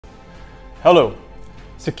Hello!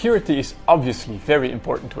 Security is obviously very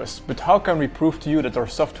important to us, but how can we prove to you that our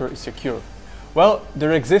software is secure? Well,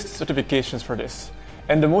 there exist certifications for this.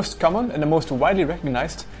 And the most common and the most widely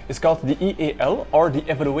recognized is called the EAL, or the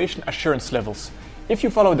Evaluation Assurance Levels. If you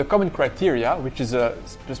follow the common criteria, which is the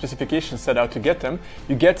specification set out to get them,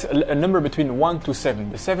 you get a number between 1 to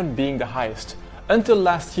 7, the 7 being the highest. Until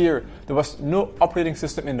last year, there was no operating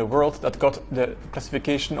system in the world that got the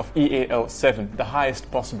classification of EAL7, the highest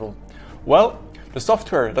possible. Well, the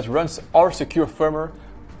software that runs our secure firmware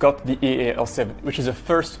got the EAL7, which is a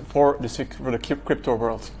first for the crypto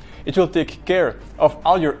world. It will take care of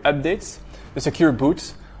all your updates, the secure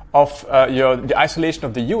boots, of the isolation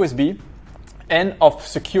of the USB, and of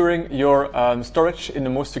securing your storage in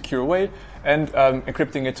the most secure way and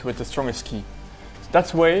encrypting it with the strongest key. So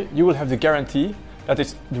that's why you will have the guarantee that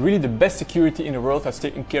it's really the best security in the world that's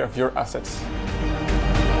taking care of your assets.